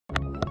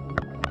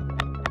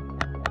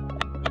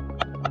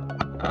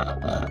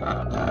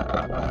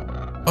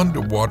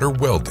Underwater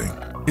welding.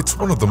 It's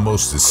one of the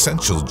most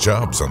essential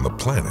jobs on the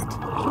planet.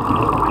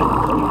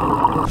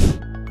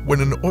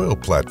 When an oil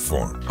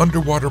platform,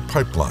 underwater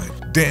pipeline,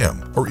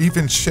 dam, or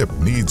even ship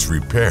needs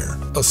repair,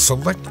 a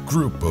select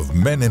group of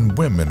men and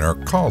women are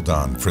called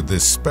on for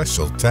this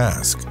special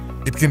task.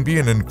 It can be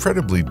an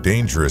incredibly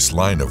dangerous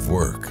line of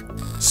work.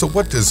 So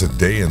what does a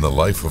day in the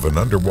life of an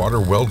underwater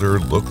welder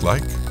look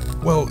like?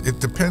 Well, it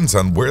depends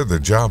on where the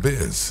job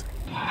is.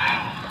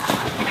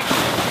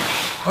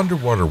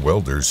 Underwater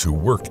welders who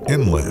work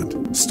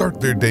inland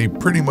start their day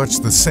pretty much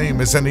the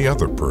same as any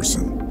other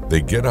person. They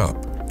get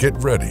up, get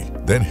ready,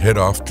 then head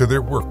off to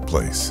their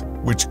workplace,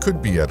 which could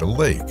be at a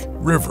lake,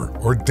 river,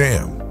 or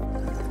dam.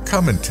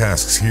 Common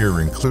tasks here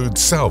include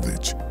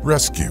salvage,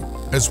 rescue,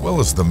 as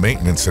well as the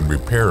maintenance and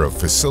repair of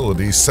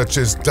facilities such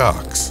as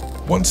docks.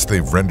 Once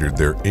they've rendered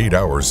their 8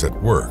 hours at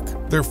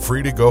work, they're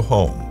free to go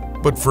home.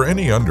 But for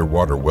any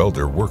underwater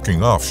welder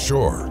working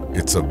offshore,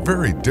 it's a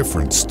very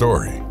different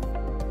story.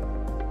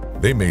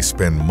 They may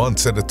spend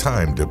months at a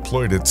time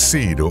deployed at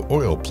sea to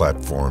oil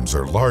platforms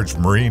or large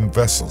marine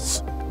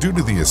vessels. Due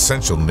to the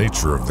essential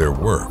nature of their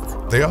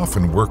work, they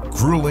often work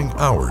grueling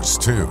hours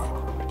too.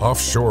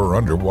 Offshore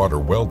underwater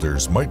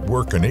welders might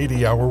work an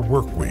 80-hour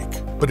work week,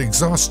 but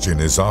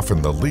exhaustion is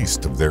often the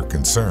least of their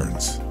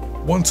concerns.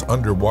 Once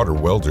underwater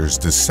welders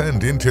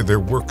descend into their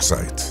work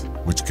sites,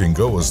 which can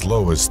go as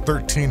low as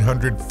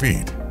 1,300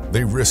 feet,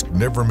 they risk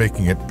never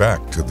making it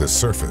back to the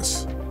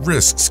surface.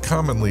 Risks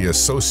commonly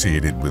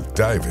associated with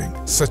diving,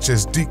 such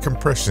as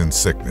decompression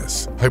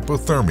sickness,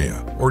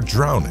 hypothermia, or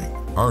drowning,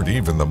 aren't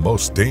even the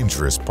most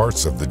dangerous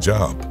parts of the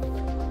job.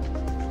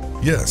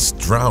 Yes,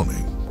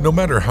 drowning. No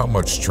matter how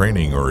much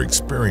training or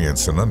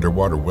experience an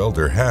underwater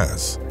welder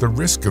has, the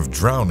risk of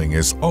drowning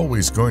is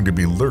always going to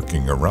be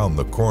lurking around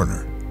the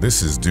corner.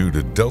 This is due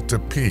to delta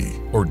P,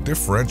 or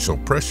differential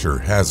pressure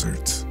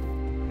hazards.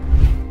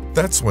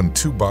 That's when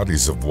two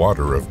bodies of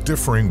water of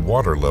differing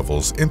water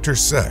levels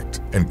intersect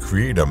and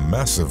create a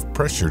massive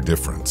pressure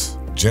difference,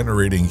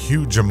 generating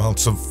huge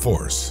amounts of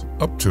force,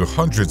 up to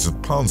hundreds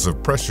of pounds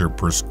of pressure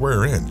per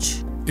square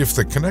inch. If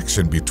the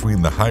connection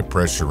between the high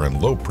pressure and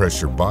low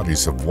pressure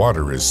bodies of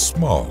water is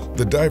small,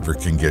 the diver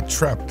can get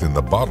trapped in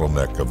the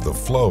bottleneck of the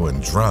flow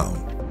and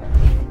drown.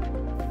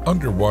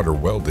 Underwater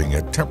welding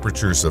at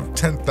temperatures of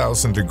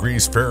 10,000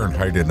 degrees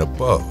Fahrenheit and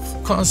above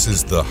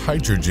causes the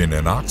hydrogen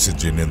and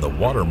oxygen in the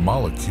water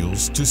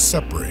molecules to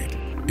separate.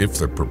 If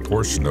the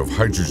proportion of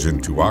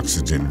hydrogen to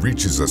oxygen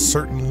reaches a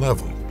certain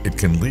level, it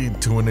can lead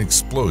to an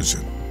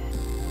explosion.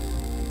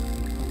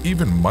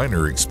 Even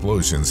minor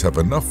explosions have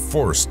enough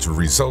force to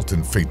result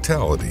in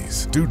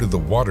fatalities due to the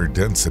water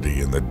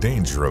density and the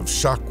danger of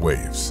shock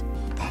waves.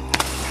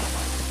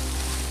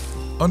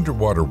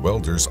 Underwater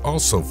welders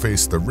also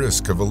face the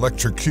risk of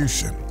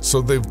electrocution,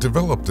 so they've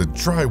developed a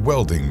dry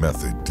welding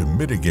method to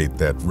mitigate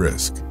that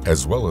risk,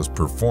 as well as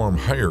perform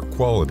higher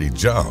quality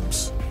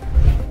jobs.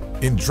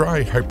 In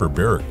dry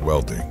hyperbaric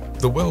welding,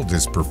 the weld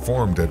is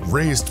performed at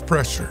raised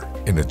pressure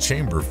in a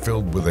chamber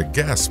filled with a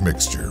gas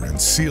mixture and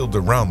sealed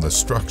around the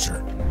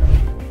structure.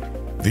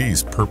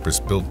 These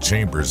purpose-built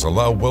chambers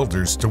allow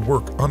welders to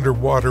work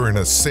underwater in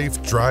a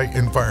safe, dry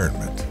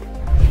environment.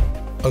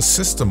 A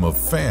system of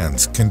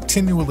fans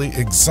continually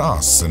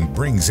exhausts and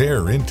brings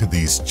air into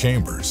these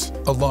chambers,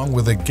 along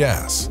with a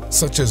gas,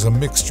 such as a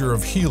mixture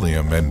of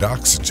helium and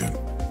oxygen.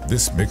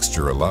 This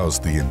mixture allows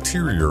the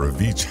interior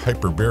of each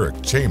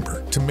hyperbaric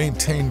chamber to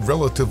maintain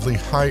relatively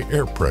high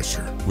air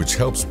pressure, which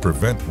helps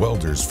prevent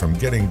welders from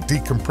getting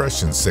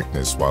decompression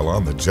sickness while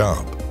on the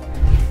job.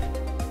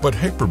 But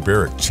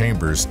hyperbaric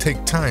chambers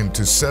take time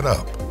to set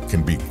up,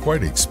 can be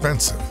quite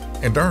expensive,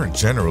 and aren't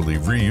generally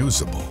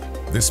reusable.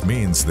 This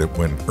means that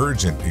when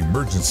urgent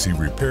emergency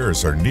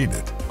repairs are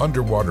needed,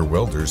 underwater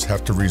welders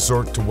have to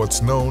resort to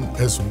what's known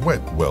as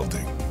wet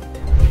welding.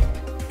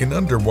 In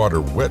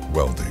underwater wet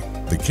welding,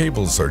 the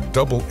cables are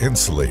double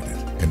insulated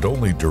and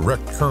only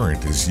direct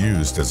current is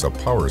used as a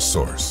power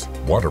source.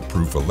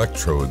 Waterproof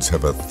electrodes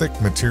have a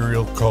thick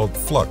material called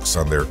flux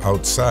on their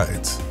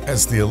outsides.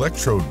 As the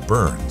electrode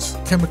burns,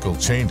 chemical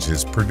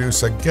changes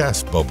produce a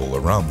gas bubble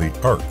around the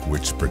arc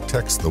which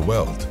protects the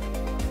weld.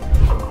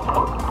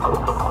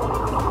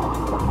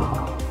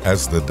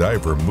 As the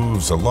diver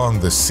moves along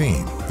the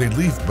seam, they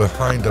leave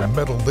behind a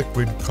metal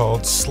liquid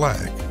called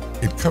slag.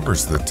 It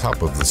covers the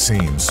top of the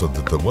seam so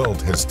that the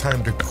weld has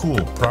time to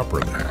cool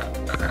properly.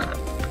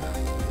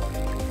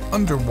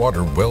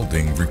 Underwater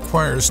welding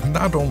requires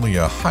not only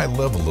a high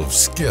level of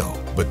skill,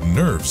 but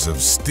nerves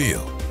of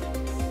steel.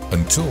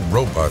 Until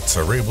robots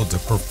are able to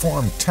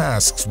perform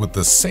tasks with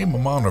the same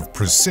amount of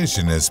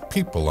precision as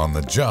people on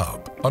the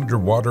job,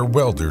 underwater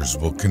welders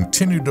will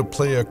continue to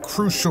play a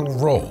crucial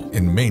role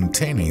in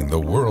maintaining the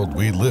world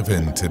we live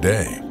in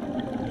today.